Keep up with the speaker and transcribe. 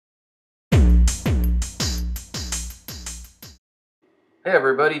Hey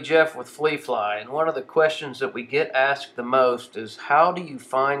everybody, Jeff with Fle Fly, and one of the questions that we get asked the most is how do you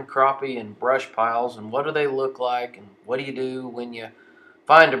find crappie in brush piles, and what do they look like, and what do you do when you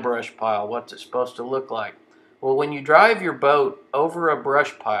find a brush pile? What's it supposed to look like? Well, when you drive your boat over a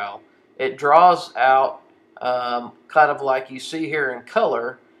brush pile, it draws out kind of like you see here in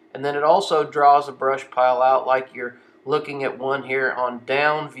color, and then it also draws a brush pile out like you're looking at one here on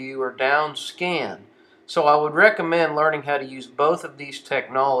down view or down scan. So I would recommend learning how to use both of these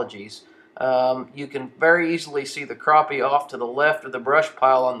technologies. You can very easily see the crappie off to the left of the brush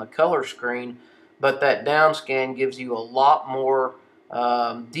pile on the color screen, but that down scan gives you a lot more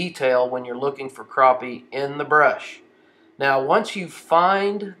detail when you're looking for crappie in the brush. Now, once you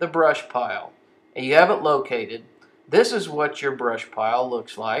find the brush pile and you have it located, this is what your brush pile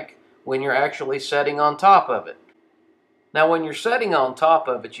looks like when you're actually setting on top of it. Now, when you're setting on top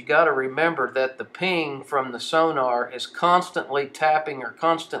of it, you got to remember that the ping from the sonar is constantly tapping or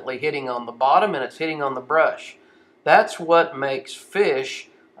constantly hitting on the bottom, and it's hitting on the brush. That's what makes fish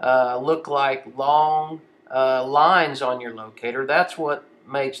look like long lines on your locator. That's what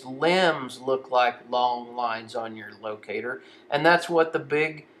makes limbs look like long lines on your locator, and that's what the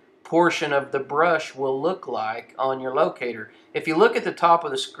big portion of the brush will look like on your locator. If you look at the top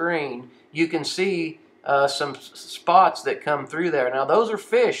of the screen, you can see some spots that come through there. Now those are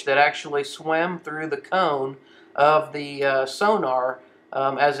fish that actually swim through the cone of the sonar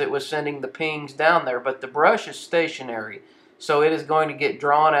as it was sending the pings down there, but the brush is stationary, so it is going to get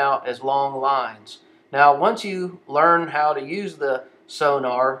drawn out as long lines. Now once you learn how to use the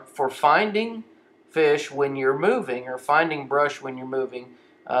sonar for finding fish when you're moving or finding brush when you're moving,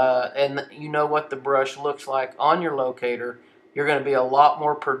 and you know what the brush looks like on your locator, you're going to be a lot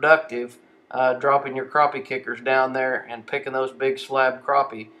more productive dropping your crappie kickers down there and picking those big slab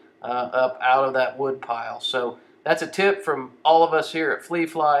crappie up out of that wood pile. So that's a tip from all of us here at Fle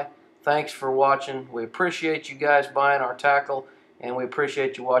Fly. Thanks for watching. We appreciate you guys buying our tackle, and we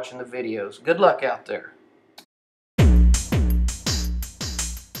appreciate you watching the videos. Good luck out there.